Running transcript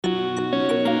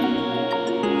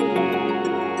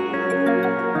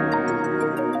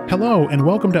Hello, and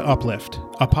welcome to Uplift,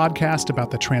 a podcast about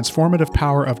the transformative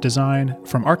power of design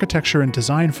from architecture and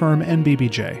design firm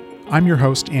NBBJ. I'm your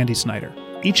host, Andy Snyder.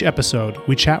 Each episode,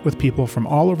 we chat with people from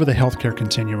all over the healthcare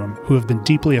continuum who have been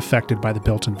deeply affected by the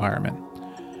built environment.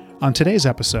 On today's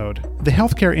episode, the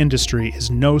healthcare industry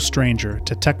is no stranger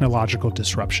to technological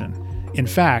disruption. In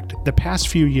fact, the past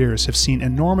few years have seen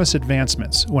enormous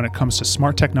advancements when it comes to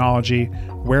smart technology,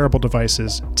 wearable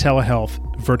devices,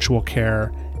 telehealth, virtual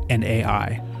care, and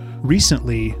AI.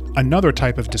 Recently, another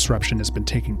type of disruption has been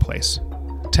taking place.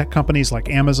 Tech companies like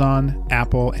Amazon,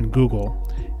 Apple, and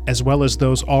Google, as well as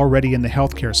those already in the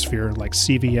healthcare sphere like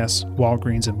CVS,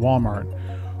 Walgreens, and Walmart,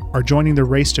 are joining the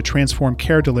race to transform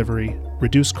care delivery,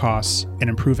 reduce costs,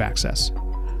 and improve access.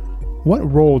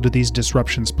 What role do these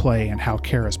disruptions play in how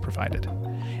care is provided?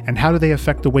 And how do they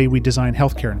affect the way we design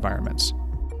healthcare environments?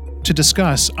 To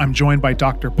discuss, I'm joined by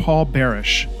Dr. Paul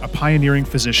Barish, a pioneering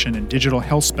physician and digital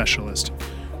health specialist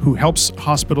who helps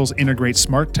hospitals integrate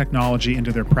smart technology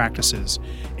into their practices,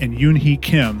 and Yoon-Hee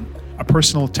Kim, a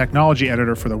personal technology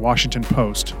editor for the Washington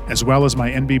Post, as well as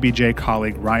my NBBJ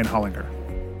colleague Ryan Hollinger.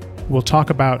 We'll talk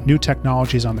about new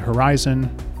technologies on the horizon,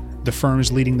 the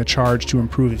firms leading the charge to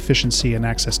improve efficiency and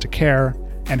access to care,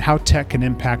 and how tech can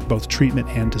impact both treatment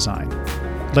and design.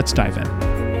 Let's dive in.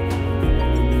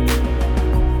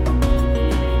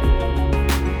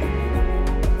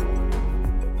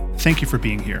 Thank you for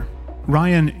being here.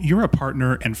 Ryan, you're a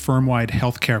partner and firm-wide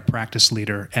healthcare practice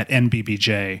leader at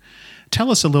NBBJ. Tell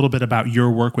us a little bit about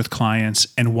your work with clients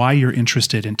and why you're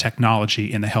interested in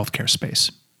technology in the healthcare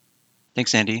space.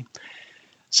 Thanks, Andy.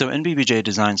 So NBBJ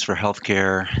designs for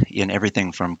healthcare in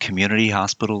everything from community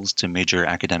hospitals to major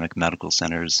academic medical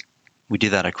centers. We do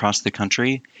that across the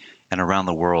country and around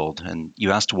the world. And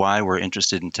you asked why we're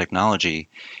interested in technology.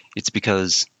 It's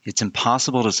because it's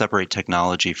impossible to separate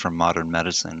technology from modern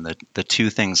medicine. The two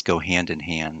things go hand in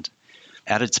hand.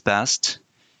 At its best,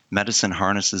 medicine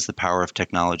harnesses the power of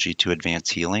technology to advance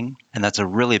healing, and that's a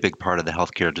really big part of the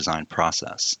healthcare design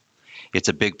process. It's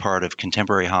a big part of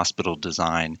contemporary hospital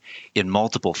design in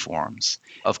multiple forms.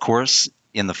 Of course,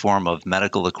 in the form of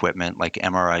medical equipment like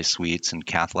MRI suites and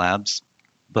cath labs,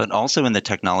 but also in the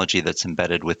technology that's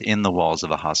embedded within the walls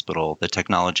of a hospital, the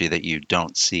technology that you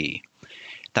don't see.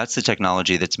 That's the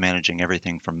technology that's managing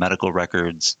everything from medical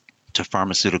records to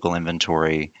pharmaceutical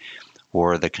inventory,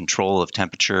 or the control of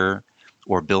temperature,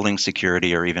 or building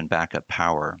security, or even backup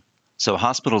power. So a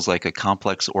hospital's like a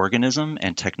complex organism,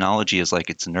 and technology is like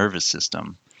its nervous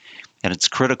system. And it's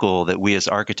critical that we as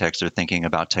architects are thinking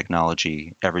about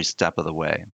technology every step of the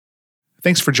way.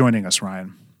 Thanks for joining us,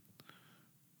 Ryan.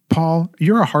 Paul,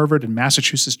 you're a Harvard and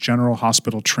Massachusetts General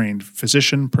Hospital trained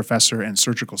physician, professor, and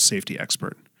surgical safety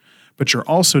expert. But you're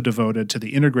also devoted to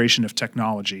the integration of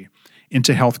technology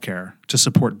into healthcare to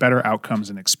support better outcomes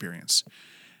and experience.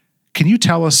 Can you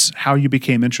tell us how you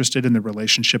became interested in the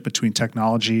relationship between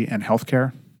technology and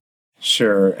healthcare?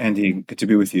 Sure, Andy. Good to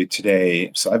be with you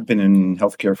today. So I've been in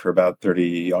healthcare for about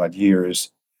 30-odd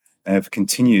years. I've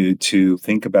continued to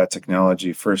think about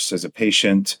technology first as a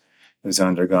patient who's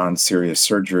undergone serious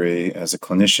surgery, as a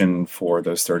clinician for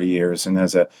those 30 years, and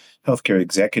as a healthcare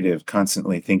executive,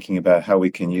 constantly thinking about how we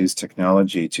can use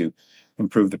technology to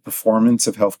improve the performance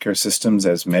of healthcare systems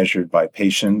as measured by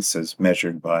patients, as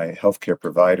measured by healthcare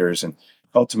providers, and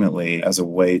ultimately as a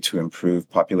way to improve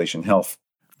population health.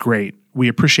 Great. We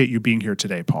appreciate you being here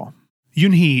today, Paul.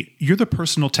 Yoon-Hee, you're the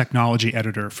personal technology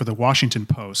editor for the Washington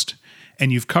Post,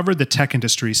 and you've covered the tech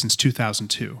industry since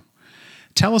 2002.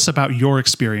 Tell us about your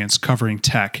experience covering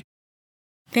tech.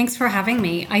 Thanks for having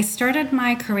me. I started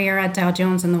my career at Dow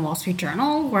Jones and the Wall Street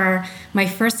Journal, where my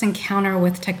first encounter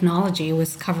with technology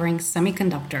was covering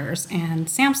semiconductors and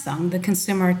Samsung, the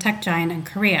consumer tech giant in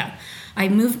Korea. I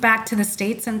moved back to the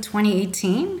States in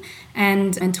 2018,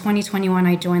 and in 2021,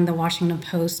 I joined the Washington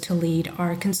Post to lead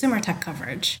our consumer tech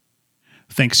coverage.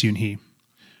 Thanks, Yoon-Hee.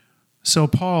 So,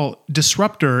 Paul,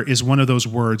 disruptor is one of those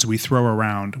words we throw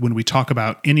around when we talk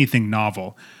about anything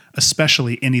novel,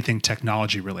 especially anything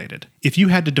technology related. If you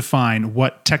had to define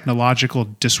what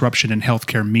technological disruption in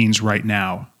healthcare means right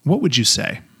now, what would you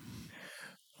say?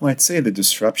 Well, I'd say the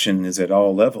disruption is at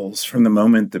all levels, from the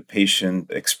moment the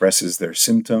patient expresses their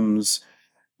symptoms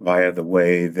via the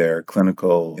way their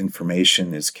clinical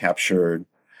information is captured,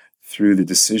 through the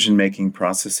decision-making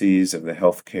processes of the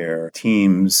healthcare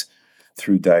teams,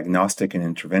 through diagnostic and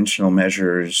interventional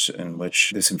measures in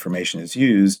which this information is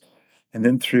used, and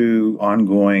then through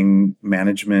ongoing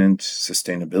management,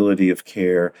 sustainability of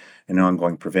care, and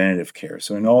ongoing preventative care.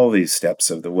 So in all these steps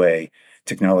of the way,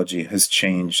 technology has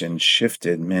changed and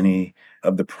shifted many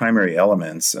of the primary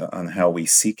elements on how we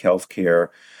seek healthcare,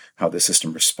 how the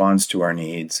system responds to our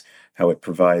needs, how it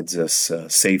provides us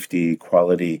safety,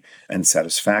 quality, and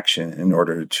satisfaction in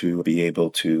order to be able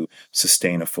to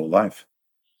sustain a full life.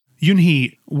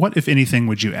 Yoon-hee, what, if anything,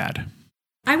 would you add?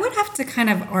 I would have to kind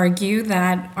of argue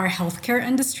that our healthcare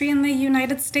industry in the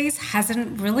United States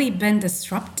hasn't really been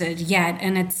disrupted yet,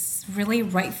 and it's really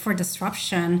ripe for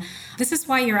disruption. This is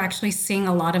why you're actually seeing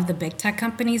a lot of the big tech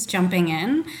companies jumping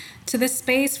in to this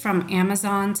space, from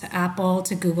Amazon to Apple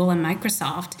to Google and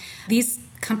Microsoft. These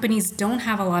companies don't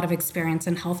have a lot of experience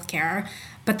in healthcare,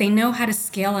 but they know how to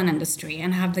scale an industry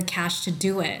and have the cash to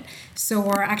do it. So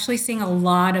we're actually seeing a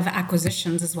lot of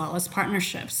acquisitions as well as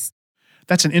partnerships.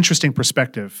 That's an interesting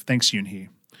perspective. Thanks, Yoon-hee.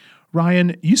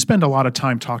 Ryan, you spend a lot of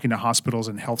time talking to hospitals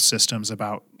and health systems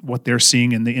about what they're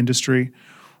seeing in the industry.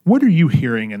 What are you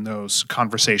hearing in those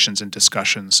conversations and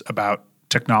discussions about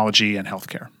technology and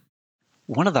healthcare?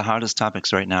 One of the hottest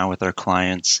topics right now with our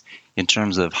clients in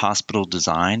terms of hospital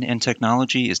design and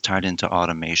technology is tied into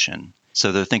automation.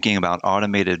 So they're thinking about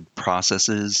automated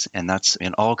processes, and that's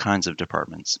in all kinds of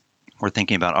departments. We're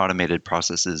thinking about automated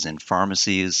processes in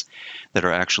pharmacies that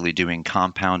are actually doing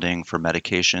compounding for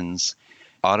medications,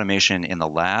 automation in the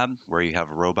lab where you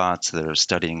have robots that are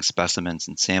studying specimens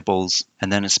and samples,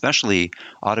 and then especially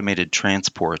automated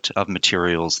transport of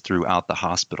materials throughout the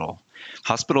hospital.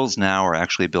 Hospitals now are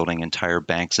actually building entire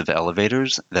banks of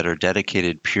elevators that are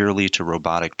dedicated purely to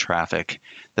robotic traffic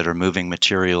that are moving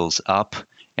materials up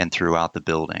and throughout the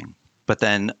building. But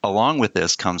then along with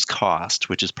this comes cost,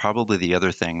 which is probably the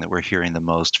other thing that we're hearing the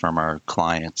most from our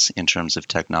clients in terms of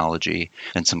technology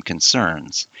and some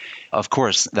concerns. Of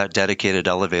course, that dedicated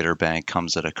elevator bank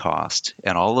comes at a cost,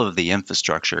 and all of the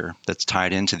infrastructure that's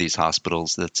tied into these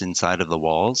hospitals that's inside of the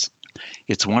walls,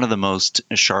 it's one of the most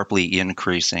sharply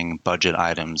increasing budget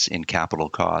items in capital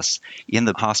costs in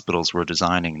the hospitals we're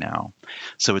designing now.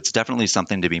 So it's definitely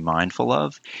something to be mindful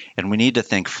of, and we need to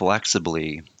think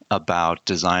flexibly about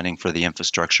designing for the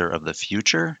infrastructure of the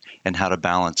future and how to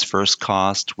balance first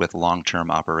cost with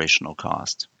long-term operational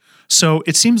cost. So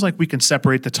it seems like we can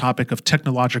separate the topic of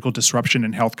technological disruption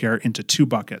in healthcare into two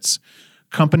buckets: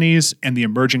 companies and the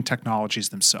emerging technologies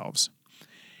themselves.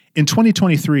 In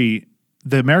 2023,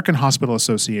 the American Hospital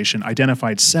Association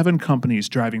identified 7 companies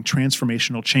driving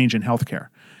transformational change in healthcare: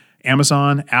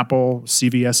 Amazon, Apple,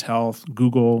 CVS Health,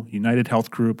 Google, United Health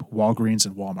Group, Walgreens,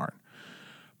 and Walmart.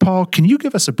 Paul, can you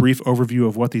give us a brief overview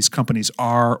of what these companies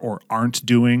are or aren't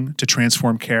doing to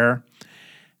transform care?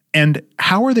 And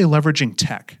how are they leveraging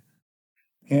tech?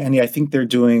 Andy, I think they're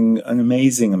doing an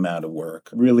amazing amount of work.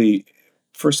 Really,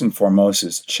 first and foremost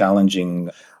is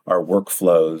challenging our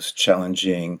workflows,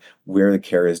 challenging where the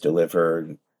care is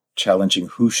delivered, challenging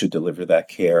who should deliver that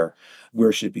care, where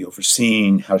it should be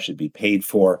overseen, how it should be paid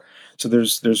for. So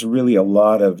there's really a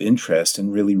lot of interest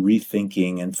in really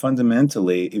rethinking and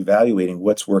fundamentally evaluating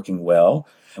what's working well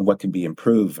and what can be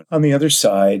improved. On the other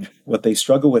side, what they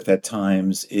struggle with at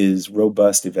times is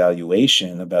robust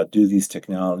evaluation about, do these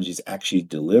technologies actually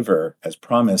deliver as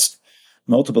promised?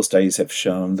 Multiple studies have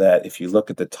shown that if you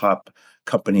look at the top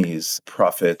companies'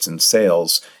 profits and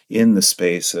sales in the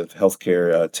space of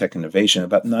healthcare tech innovation,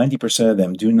 about 90% of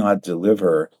them do not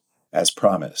deliver as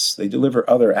promised. They deliver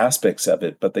other aspects of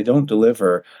it, but they don't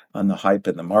deliver on the hype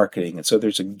and the marketing. And so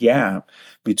there's a gap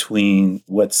between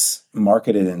what's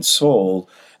marketed and sold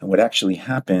and what actually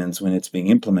happens when it's being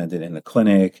implemented in a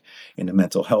clinic, in a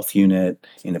mental health unit,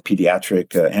 in a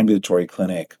pediatric ambulatory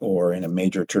clinic, or in a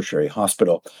major tertiary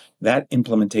hospital. That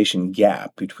implementation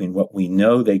gap between what we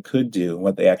know they could do and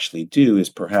what they actually do is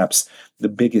perhaps the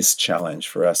biggest challenge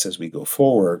for us as we go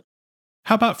forward.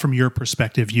 How about from your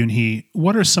perspective, Yoon-hee,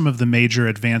 what are some of the major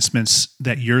advancements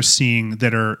that you're seeing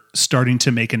that are starting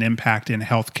to make an impact in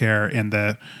healthcare and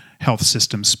the health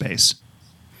system space?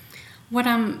 What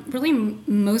I'm really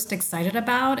most excited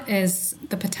about is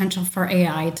the potential for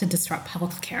AI to disrupt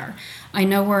healthcare. I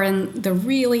know we're in the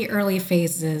really early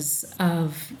phases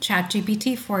of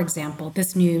ChatGPT, for example,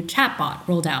 this new chatbot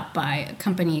rolled out by a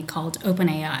company called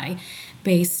OpenAI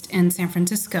based in San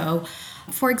Francisco.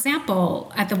 For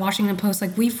example, at the Washington Post,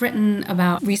 we've written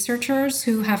about researchers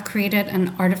who have created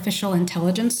an artificial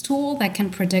intelligence tool that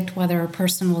can predict whether a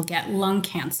person will get lung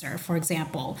cancer, for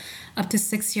example, up to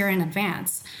 6 years in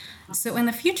advance. So in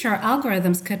the future,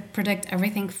 algorithms could predict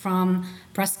everything from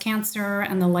breast cancer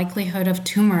and the likelihood of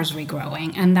tumors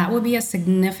regrowing, and that would be a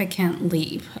significant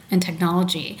leap in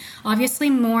technology. Obviously,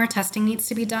 more testing needs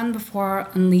to be done before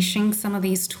unleashing some of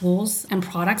these tools and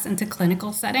products into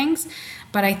clinical settings,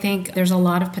 but I think there's a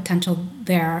lot of potential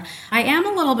there. I am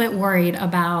a little bit worried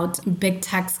about big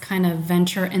tech's kind of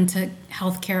venture into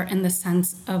healthcare in the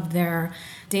sense of their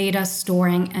data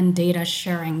storing and data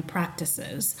sharing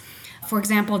practices. For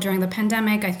example, during the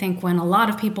pandemic, I think when a lot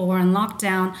of people were in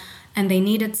lockdown and they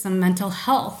needed some mental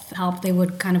health help, they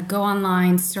would kind of go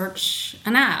online, search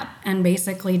an app, and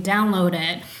basically download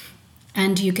it.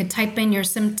 And you could type in your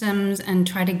symptoms and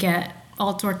try to get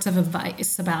all sorts of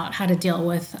advice about how to deal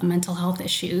with mental health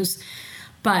issues.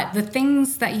 But the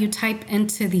things that you type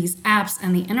into these apps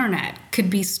and the internet could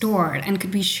be stored and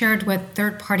could be shared with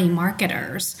third-party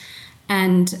marketers,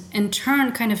 and in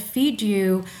turn kind of feed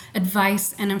you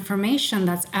advice and information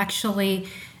that's actually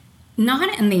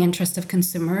not in the interest of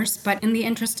consumers, but in the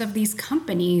interest of these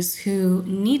companies who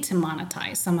need to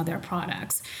monetize some of their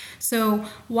products. So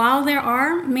while there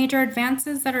are major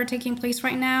advances that are taking place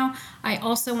right now, I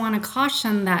also want to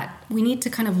caution that we need to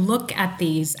kind of look at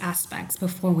these aspects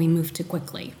before we move too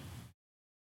quickly.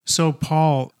 So,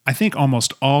 Paul, I think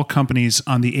almost all companies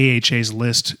on the AHA's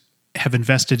list have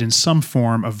invested in some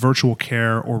form of virtual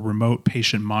care or remote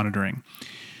patient monitoring.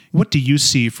 What do you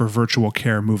see for virtual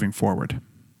care moving forward?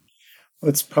 Well,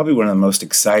 it's probably one of the most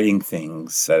exciting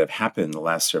things that have happened in the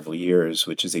last several years,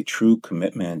 which is a true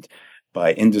commitment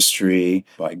by industry,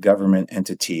 by government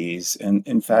entities, and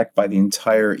in fact, by the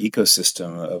entire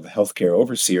ecosystem of healthcare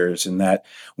overseers, in that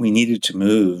we needed to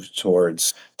move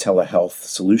towards telehealth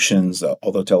solutions.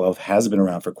 Although telehealth has been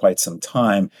around for quite some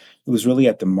time, it was really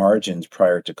at the margins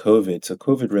prior to COVID. So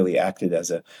COVID really acted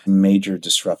as a major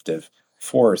disruptive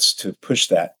force to push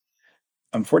that.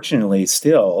 Unfortunately,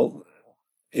 still,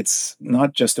 it's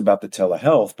not just about the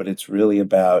telehealth, but it's really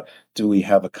about, do we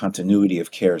have a continuity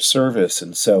of care service?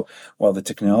 And so while the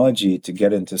technology to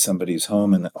get into somebody's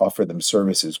home and offer them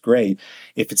service is great,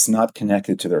 if it's not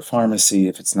connected to their pharmacy,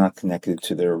 if it's not connected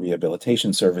to their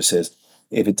rehabilitation services,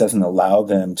 if it doesn't allow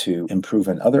them to improve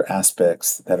in other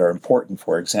aspects that are important,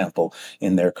 for example,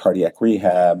 in their cardiac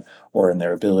rehab or in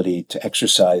their ability to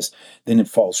exercise, then it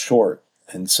falls short.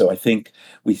 And so I think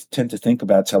we tend to think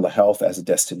about telehealth as a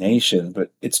destination,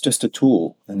 but it's just a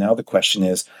tool. And now the question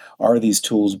is, are these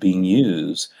tools being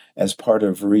used as part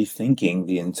of rethinking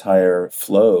the entire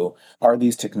flow? Are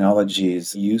these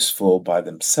technologies useful by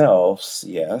themselves?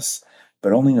 Yes,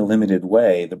 but only in a limited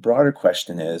way. The broader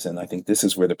question is, and I think this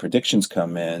is where the predictions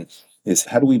come in, is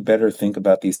how do we better think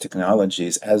about these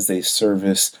technologies as they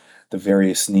service the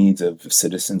various needs of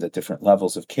citizens at different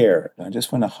levels of care. And I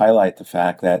just want to highlight the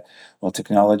fact that while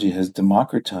technology has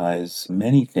democratized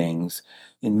many things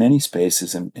in many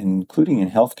spaces, including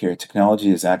in healthcare, technology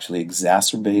has actually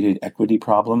exacerbated equity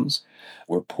problems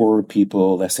where poorer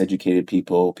people, less educated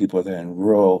people that are in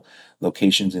rural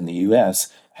locations in the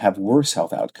U.S. have worse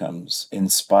health outcomes in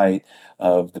spite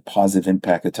of the positive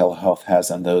impact that telehealth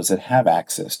has on those that have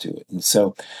access to it. And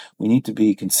so we need to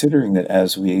be considering that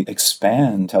as we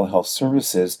expand telehealth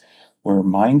services, we're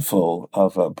mindful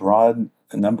of a broad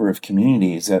number of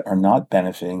communities that are not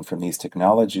benefiting from these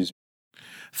technologies.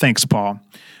 Thanks, Paul.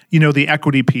 You know, the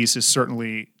equity piece is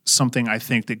certainly something I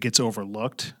think that gets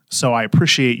overlooked. So I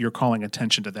appreciate your calling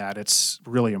attention to that. It's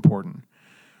really important.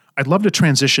 I'd love to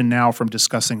transition now from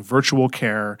discussing virtual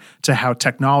care to how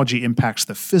technology impacts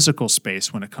the physical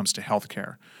space when it comes to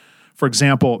healthcare. For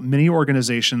example, many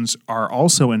organizations are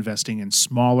also investing in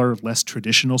smaller, less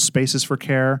traditional spaces for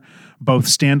care, both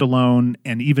standalone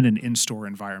and even in in-store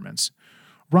environments.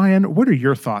 Ryan, what are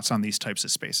your thoughts on these types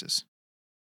of spaces?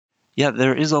 Yeah,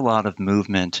 there is a lot of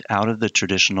movement out of the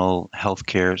traditional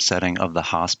healthcare setting of the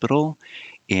hospital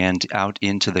and out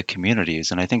into the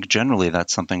communities. And I think generally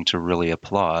that's something to really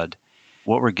applaud.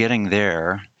 What we're getting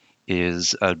there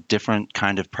is a different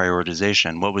kind of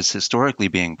prioritization. What was historically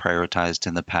being prioritized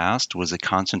in the past was a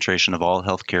concentration of all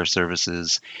healthcare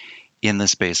services in the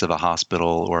space of a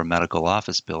hospital or a medical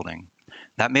office building.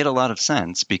 That made a lot of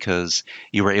sense because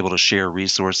you were able to share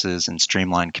resources and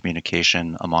streamline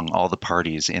communication among all the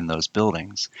parties in those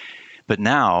buildings. But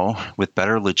now, with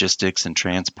better logistics and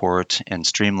transport and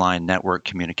streamlined network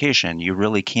communication, you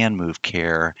really can move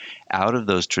care out of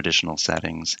those traditional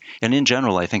settings. And in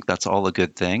general, I think that's all a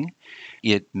good thing.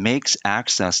 It makes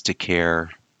access to care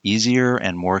easier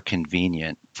and more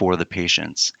convenient for the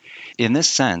patients. In this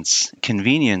sense,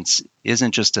 convenience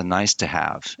isn't just a nice to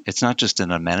have. It's not just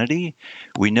an amenity.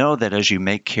 We know that as you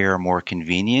make care more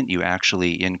convenient, you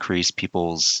actually increase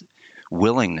people's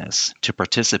willingness to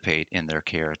participate in their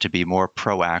care, to be more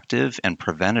proactive and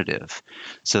preventative.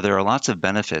 So there are lots of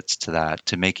benefits to that,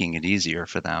 to making it easier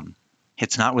for them.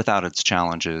 It's not without its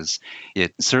challenges.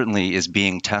 It certainly is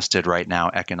being tested right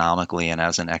now economically and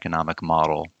as an economic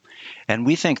model. And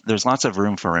we think there's lots of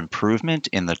room for improvement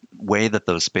in the way that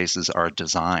those spaces are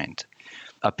designed.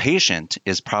 A patient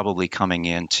is probably coming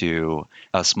into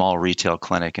a small retail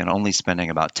clinic and only spending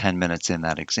about 10 minutes in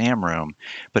that exam room.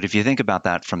 But if you think about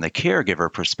that from the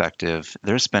caregiver perspective,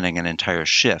 they're spending an entire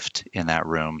shift in that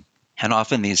room. And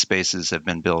often these spaces have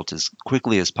been built as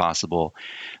quickly as possible.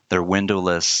 They're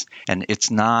windowless, and it's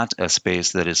not a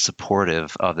space that is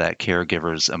supportive of that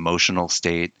caregiver's emotional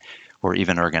state or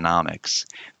even ergonomics.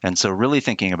 And so really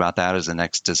thinking about that as the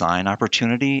next design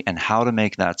opportunity and how to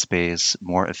make that space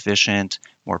more efficient,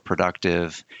 more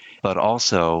productive, but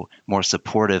also more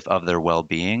supportive of their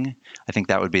well-being. I think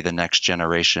that would be the next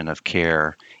generation of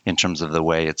care in terms of the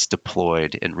way it's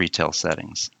deployed in retail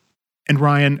settings. And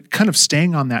Ryan, kind of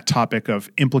staying on that topic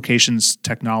of implications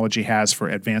technology has for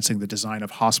advancing the design of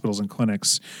hospitals and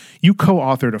clinics, you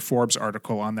co-authored a Forbes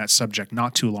article on that subject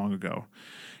not too long ago.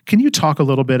 Can you talk a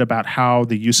little bit about how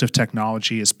the use of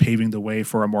technology is paving the way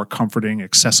for a more comforting,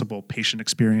 accessible patient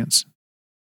experience?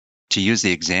 To use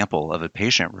the example of a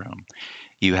patient room,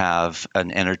 you have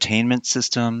an entertainment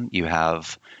system, you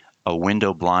have a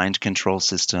window blind control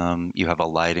system, you have a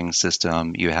lighting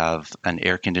system, you have an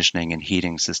air conditioning and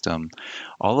heating system.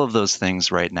 All of those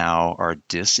things right now are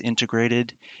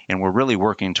disintegrated, and we're really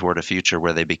working toward a future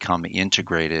where they become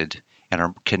integrated and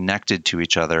are connected to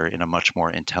each other in a much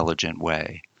more intelligent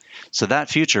way. So that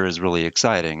future is really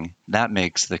exciting. That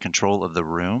makes the control of the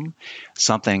room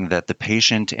something that the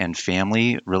patient and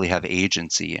family really have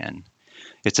agency in.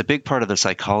 It's a big part of the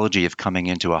psychology of coming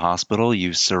into a hospital.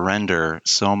 You surrender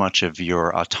so much of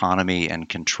your autonomy and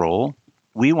control.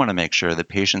 We want to make sure that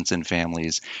patients and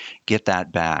families get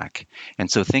that back.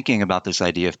 And so thinking about this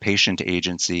idea of patient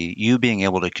agency, you being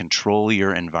able to control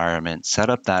your environment, set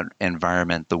up that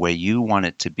environment the way you want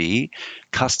it to be,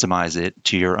 customize it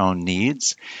to your own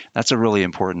needs, that's a really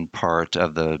important part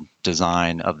of the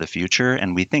design of the future.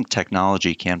 And we think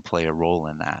technology can play a role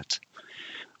in that.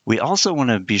 We also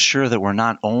want to be sure that we're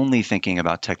not only thinking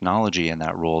about technology in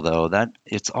that role, though, that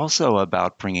it's also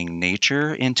about bringing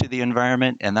nature into the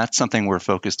environment, and that's something we're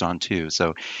focused on too.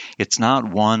 So it's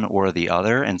not one or the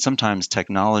other, and sometimes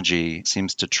technology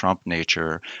seems to trump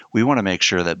nature. We want to make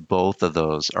sure that both of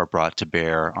those are brought to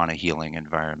bear on a healing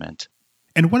environment.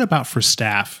 And what about for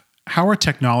staff? How are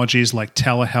technologies like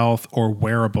telehealth or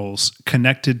wearables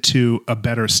connected to a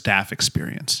better staff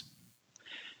experience?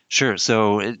 Sure.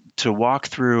 So to walk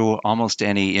through almost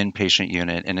any inpatient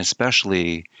unit, and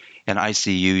especially an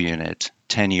ICU unit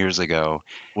 10 years ago,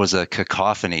 was a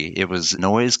cacophony. It was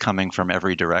noise coming from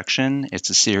every direction. It's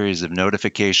a series of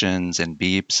notifications and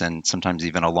beeps and sometimes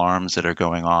even alarms that are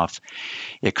going off.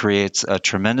 It creates a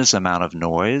tremendous amount of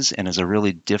noise and is a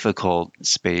really difficult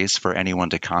space for anyone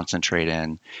to concentrate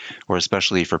in, or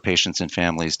especially for patients and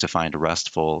families to find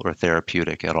restful or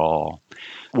therapeutic at all.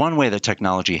 One way that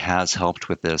technology has helped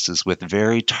with this is with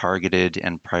very targeted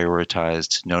and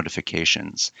prioritized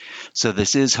notifications. So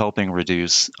this is helping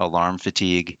reduce alarm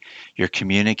fatigue. You're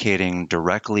communicating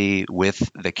directly with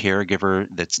the caregiver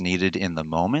that's needed in the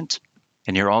moment.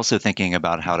 And you're also thinking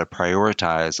about how to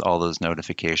prioritize all those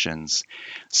notifications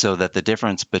so that the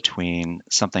difference between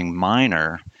something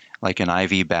minor, like an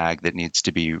IV bag that needs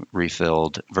to be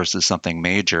refilled, versus something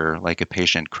major, like a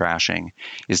patient crashing,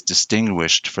 is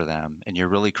distinguished for them. And you're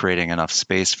really creating enough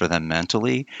space for them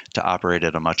mentally to operate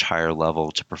at a much higher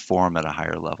level, to perform at a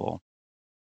higher level.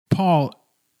 Paul,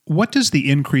 what does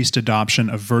the increased adoption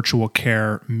of virtual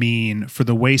care mean for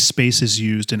the way space is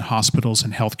used in hospitals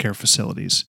and healthcare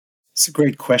facilities? It's a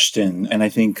great question. And I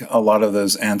think a lot of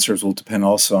those answers will depend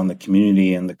also on the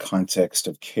community and the context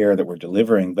of care that we're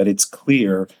delivering. But it's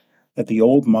clear that the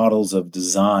old models of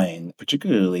design,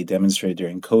 particularly demonstrated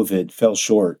during COVID, fell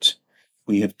short.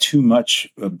 We have too much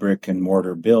brick and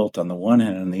mortar built on the one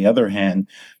hand. On the other hand,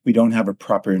 we don't have a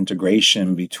proper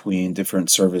integration between different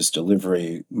service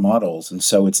delivery models. And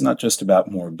so it's not just about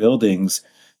more buildings.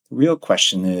 The real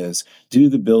question is, do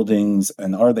the buildings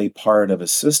and are they part of a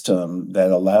system that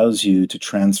allows you to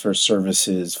transfer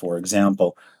services, for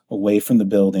example, away from the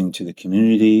building to the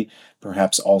community,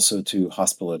 perhaps also to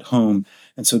hospital at home?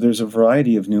 And so there's a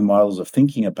variety of new models of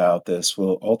thinking about this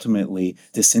will ultimately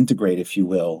disintegrate, if you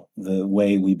will, the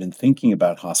way we've been thinking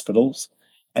about hospitals.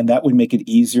 And that would make it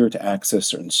easier to access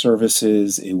certain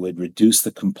services. It would reduce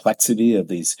the complexity of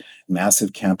these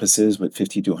massive campuses with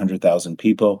 50 to 100,000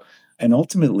 people. And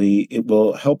ultimately, it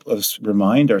will help us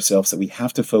remind ourselves that we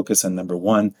have to focus on, number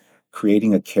one,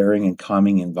 creating a caring and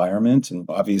calming environment. And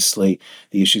obviously,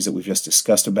 the issues that we've just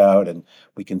discussed about, and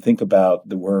we can think about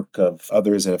the work of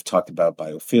others that have talked about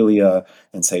biophilia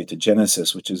and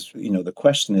cytogenesis, which is, the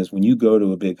question is, when you go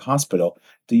to a big hospital,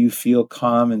 do you feel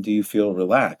calm and do you feel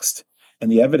relaxed?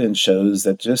 And the evidence shows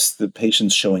that just the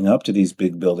patients showing up to these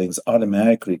big buildings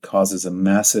automatically causes a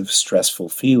massive stressful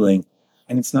feeling.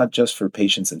 And it's not just for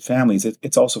patients and families,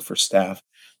 it's also for staff.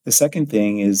 The second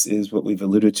thing is what we've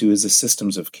alluded to is the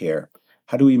systems of care.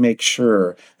 How do we make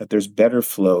sure that there's better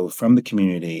flow from the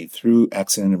community through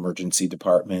accident emergency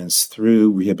departments, through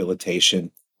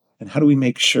rehabilitation? And how do we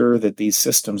make sure that these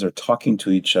systems are talking to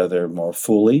each other more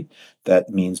fully? That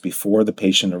means before the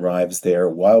patient arrives there,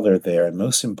 while they're there, and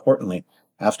most importantly,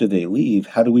 after they leave,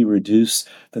 how do we reduce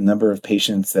the number of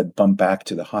patients that bump back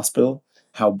to the hospital?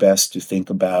 How best to think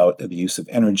about the use of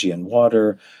energy and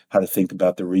water, how to think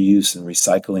about the reuse and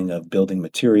recycling of building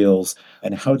materials,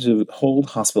 and how to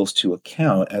hold hospitals to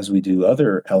account as we do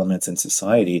other elements in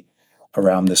society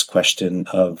around this question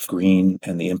of green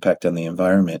and the impact on the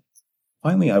environment.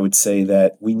 Finally, I would say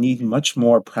that we need much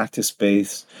more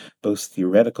practice-based, both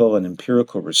theoretical and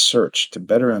empirical research to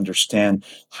better understand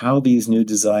how these new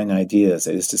design ideas,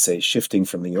 that is to say, shifting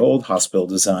from the old hospital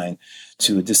design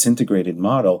to a disintegrated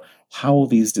model, how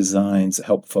these designs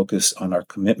help focus on our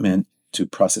commitment to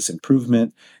process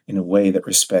improvement in a way that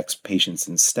respects patients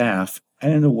and staff,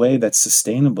 and in a way that's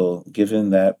sustainable,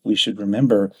 given that we should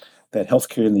remember that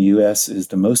healthcare in the U.S. is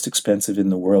the most expensive in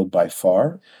the world by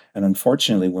far. And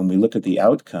unfortunately, when we look at the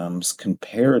outcomes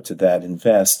compared to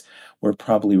that we're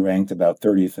probably ranked about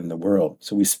 30th in the world.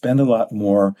 So we spend a lot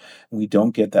more, and we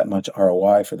don't get that much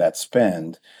ROI for that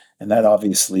spend. And that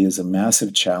obviously is a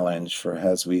massive challenge for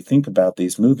as we think about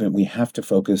these movements, we have to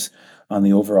focus on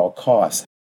the overall cost.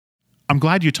 I'm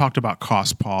glad you talked about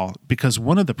cost, Paul, because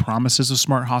one of the promises of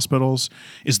smart hospitals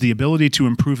is the ability to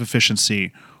improve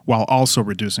efficiency while also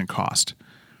reducing cost.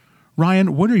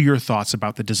 Ryan, what are your thoughts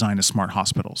about the design of smart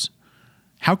hospitals?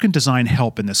 How can design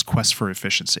help in this quest for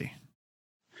efficiency?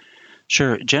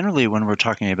 Sure. Generally, when we're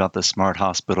talking about the smart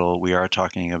hospital, we are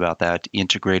talking about that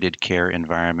integrated care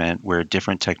environment where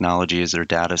different technologies or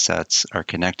data sets are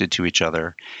connected to each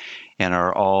other and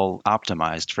are all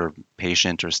optimized for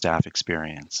patient or staff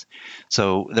experience.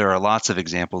 So there are lots of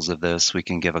examples of this. We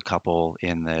can give a couple.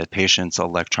 In the patient's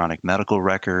electronic medical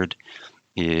record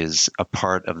is a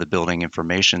part of the building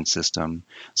information system,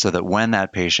 so that when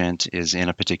that patient is in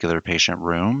a particular patient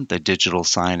room, the digital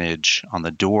signage on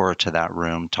the door to that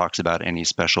room talks about any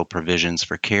special provisions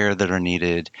for care that are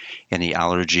needed, any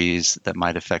allergies that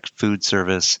might affect food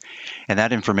service, and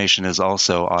that information is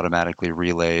also automatically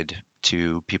relayed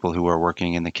to people who are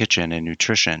working in the kitchen and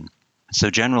nutrition. So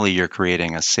generally, you're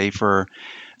creating a safer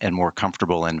and more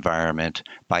comfortable environment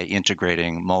by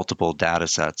integrating multiple data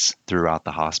sets throughout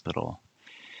the hospital.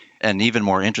 An even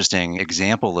more interesting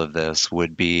example of this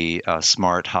would be a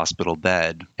smart hospital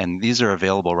bed. And these are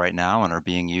available right now and are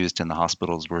being used in the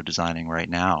hospitals we're designing right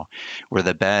now, where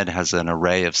the bed has an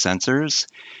array of sensors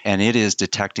and it is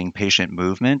detecting patient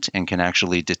movement and can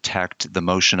actually detect the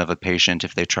motion of a patient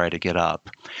if they try to get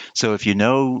up. So if you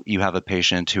know you have a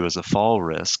patient who is a fall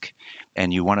risk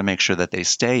and you want to make sure that they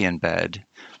stay in bed,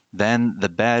 then the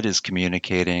bed is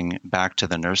communicating back to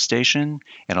the nurse station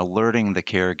and alerting the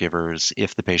caregivers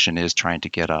if the patient is trying to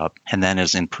get up, and then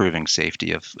is improving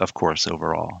safety, of course,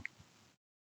 overall.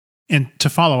 And to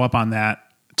follow up on that,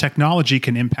 technology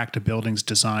can impact a building's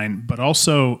design, but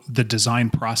also the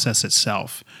design process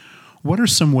itself. What are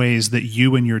some ways that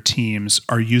you and your teams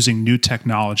are using new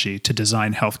technology to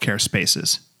design healthcare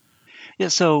spaces? Yeah,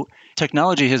 so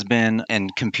technology has been,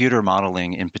 and computer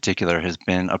modeling in particular, has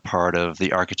been a part of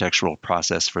the architectural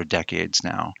process for decades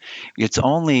now. It's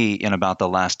only in about the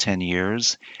last 10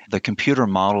 years, the computer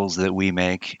models that we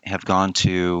make have gone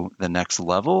to the next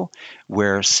level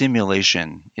where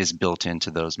simulation is built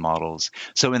into those models.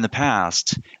 So in the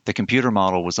past, the computer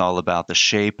model was all about the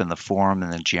shape and the form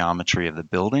and the geometry of the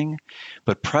building.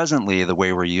 But presently, the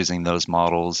way we're using those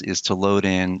models is to load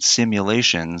in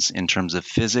simulations in terms of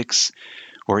physics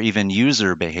or even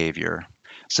user behavior,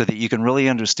 so that you can really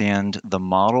understand the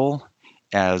model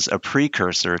as a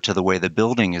precursor to the way the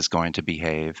building is going to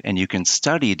behave, and you can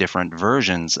study different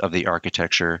versions of the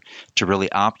architecture to really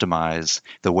optimize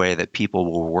the way that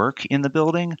people will work in the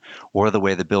building or the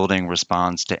way the building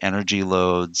responds to energy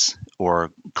loads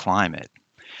or climate.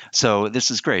 So this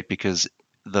is great because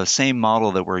the same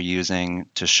model that we're using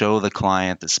to show the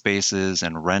client the spaces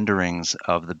and renderings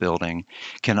of the building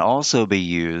can also be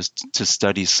used to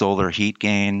study solar heat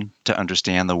gain, to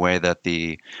understand the way that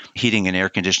the heating and air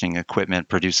conditioning equipment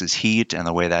produces heat and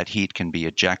the way that heat can be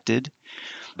ejected.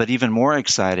 But even more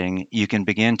exciting, you can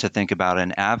begin to think about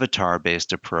an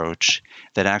avatar-based approach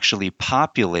that actually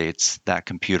populates that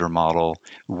computer model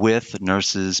with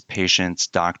nurses, patients,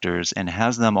 doctors, and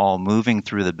has them all moving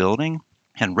through the building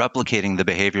and replicating the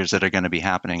behaviors that are going to be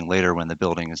happening later when the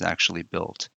building is actually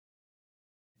built.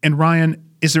 And Ryan,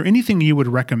 is there anything you would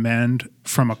recommend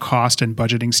from a cost and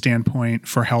budgeting standpoint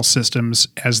for health systems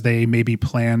as they maybe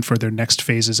plan for their next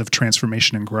phases of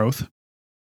transformation and growth?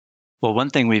 Well,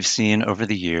 one thing we've seen over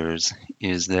the years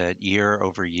is that year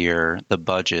over year, the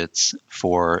budgets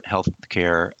for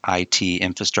healthcare IT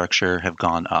infrastructure have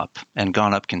gone up and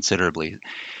gone up considerably,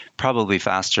 probably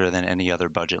faster than any other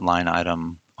budget line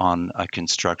item on a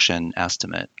construction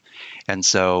estimate. And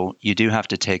so you do have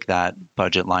to take that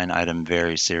budget line item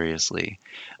very seriously.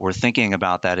 We're thinking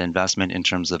about that investment in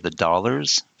terms of the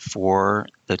dollars for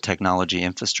the technology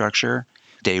infrastructure,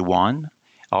 day one.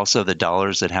 Also, the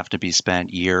dollars that have to be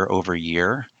spent year over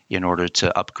year in order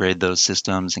to upgrade those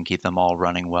systems and keep them all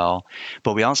running well.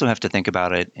 But we also have to think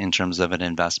about it in terms of an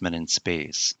investment in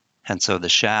space. And so the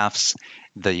shafts,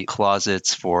 the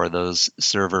closets for those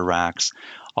server racks,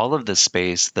 all of the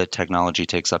space that technology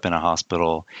takes up in a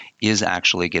hospital is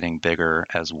actually getting bigger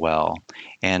as well.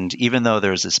 And even though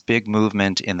there's this big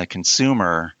movement in the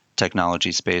consumer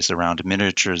technology space around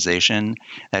miniaturization,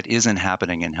 that isn't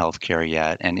happening in healthcare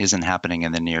yet and isn't happening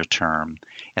in the near term.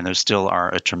 And there still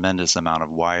are a tremendous amount of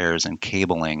wires and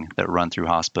cabling that run through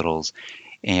hospitals.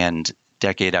 And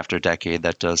decade after decade,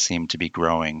 that does seem to be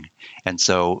growing. And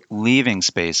so leaving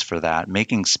space for that,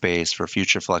 making space for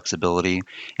future flexibility,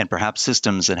 and perhaps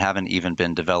systems that haven't even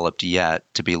been developed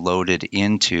yet to be loaded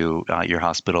into your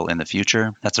hospital in the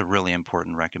future, that's a really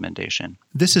important recommendation.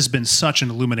 This has been such an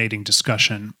illuminating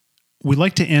discussion. We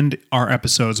like to end our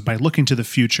episodes by looking to the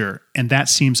future, and that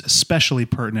seems especially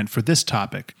pertinent for this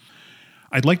topic.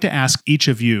 I'd like to ask each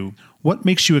of you, what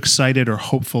makes you excited or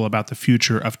hopeful about the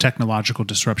future of technological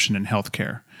disruption in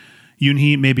healthcare?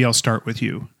 Yoonhee, maybe I'll start with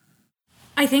you.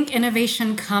 I think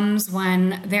innovation comes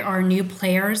when there are new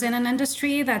players in an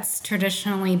industry that's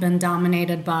traditionally been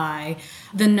dominated by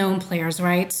the known players,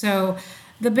 right? So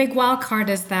the big wild card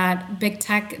is that big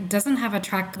tech doesn't have a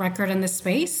track record in this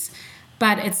space,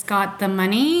 but it's got the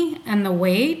money and the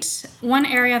weight. One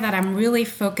area that I'm really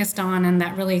focused on and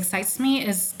that really excites me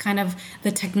is kind of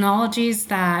the technologies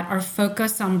that are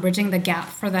focused on bridging the gap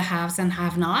for the haves and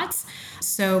have-nots.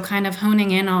 So kind of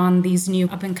honing in on these new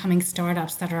up-and-coming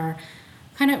startups that are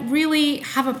kind of really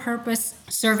have a purpose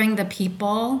serving the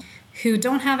people who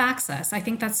don't have access. I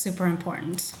think that's super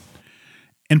important.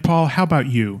 And Paul, how about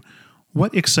you?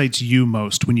 What excites you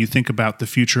most when you think about the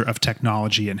future of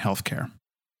technology in healthcare?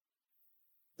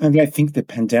 And I think the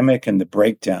pandemic and the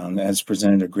breakdown has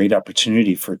presented a great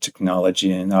opportunity for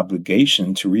technology and an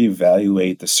obligation to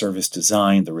reevaluate the service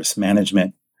design, the risk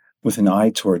management, with an eye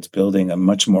towards building a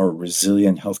much more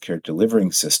resilient healthcare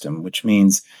delivering system, which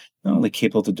means not only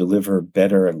capable to deliver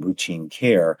better and routine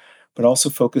care, but also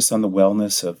focus on the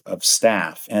wellness of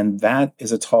staff. And that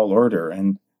is a tall order.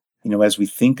 And as we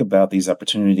think about these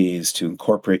opportunities to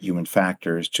incorporate human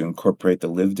factors, to incorporate the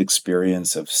lived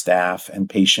experience of staff and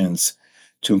patients,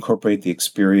 to incorporate the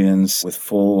experience with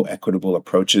full equitable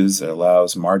approaches that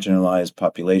allows marginalized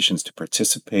populations to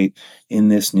participate in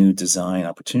this new design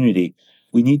opportunity,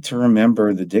 we need to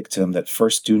remember the dictum that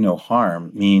first do no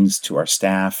harm means to our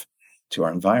staff, to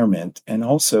our environment, and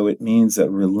also it means a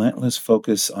relentless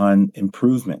focus on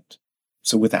improvement.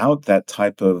 So without that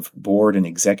type of board and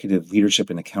executive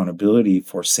leadership and accountability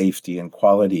for safety and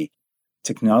quality,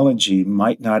 technology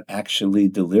might not actually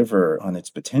deliver on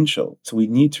its potential. So we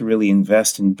need to really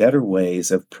invest in better ways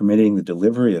of permitting the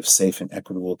delivery of safe and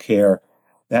equitable care.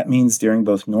 That means during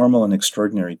both normal and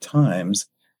extraordinary times,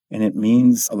 and it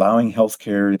means allowing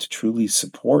healthcare to truly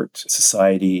support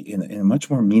society in a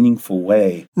much more meaningful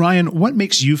way. Ryan, what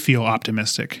makes you feel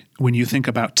optimistic when you think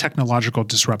about technological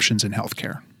disruptions in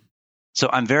healthcare? So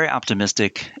I'm very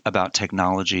optimistic about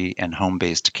technology and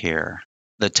home-based care.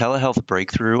 The telehealth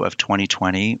breakthrough of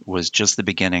 2020 was just the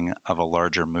beginning of a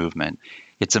larger movement.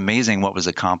 It's amazing what was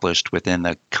accomplished within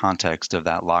the context of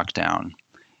that lockdown.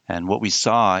 And what we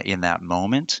saw in that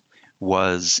moment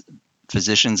was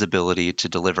physicians' ability to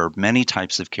deliver many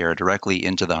types of care directly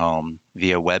into the home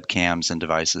via webcams and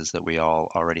devices that we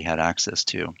all already had access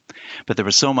to. But there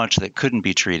was so much that couldn't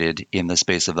be treated in the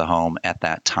space of the home at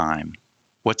that time.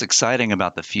 What's exciting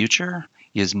about the future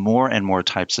is more and more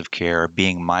types of care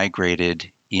being migrated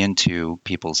into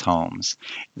people's homes.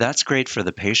 That's great for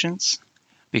the patients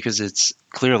because it's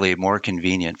clearly more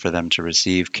convenient for them to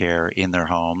receive care in their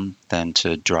home than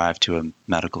to drive to a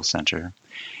medical center.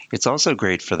 It's also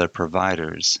great for the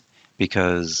providers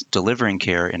because delivering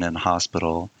care in a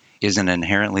hospital is an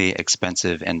inherently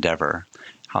expensive endeavor.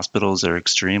 Hospitals are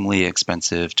extremely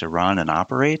expensive to run and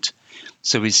operate.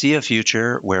 So we see a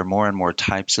future where more and more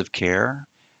types of care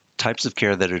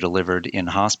that are delivered in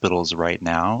hospitals right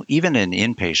now, even in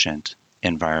inpatient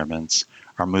environments,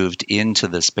 are moved into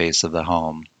the space of the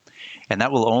home. And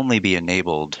that will only be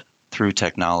enabled through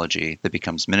technology that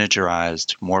becomes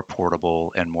miniaturized, more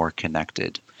portable, and more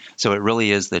connected. So it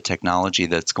really is the technology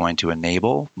that's going to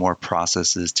enable more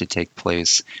processes to take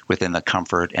place within the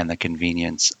comfort and the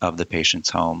convenience of the patient's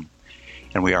home.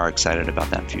 And we are excited about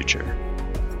that future.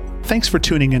 Thanks for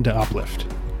tuning in to Uplift.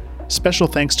 Special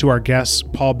thanks to our guests,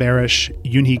 Paul Barish,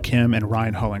 Yoonhee Kim, and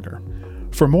Ryan Hullinger.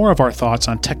 For more of our thoughts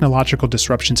on technological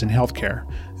disruptions in healthcare,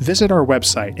 visit our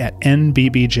website at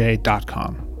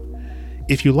nbbj.com.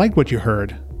 If you liked what you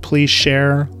heard, please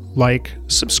share, like,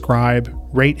 subscribe,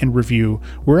 rate, and review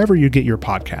wherever you get your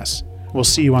podcasts. We'll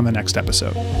see you on the next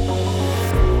episode.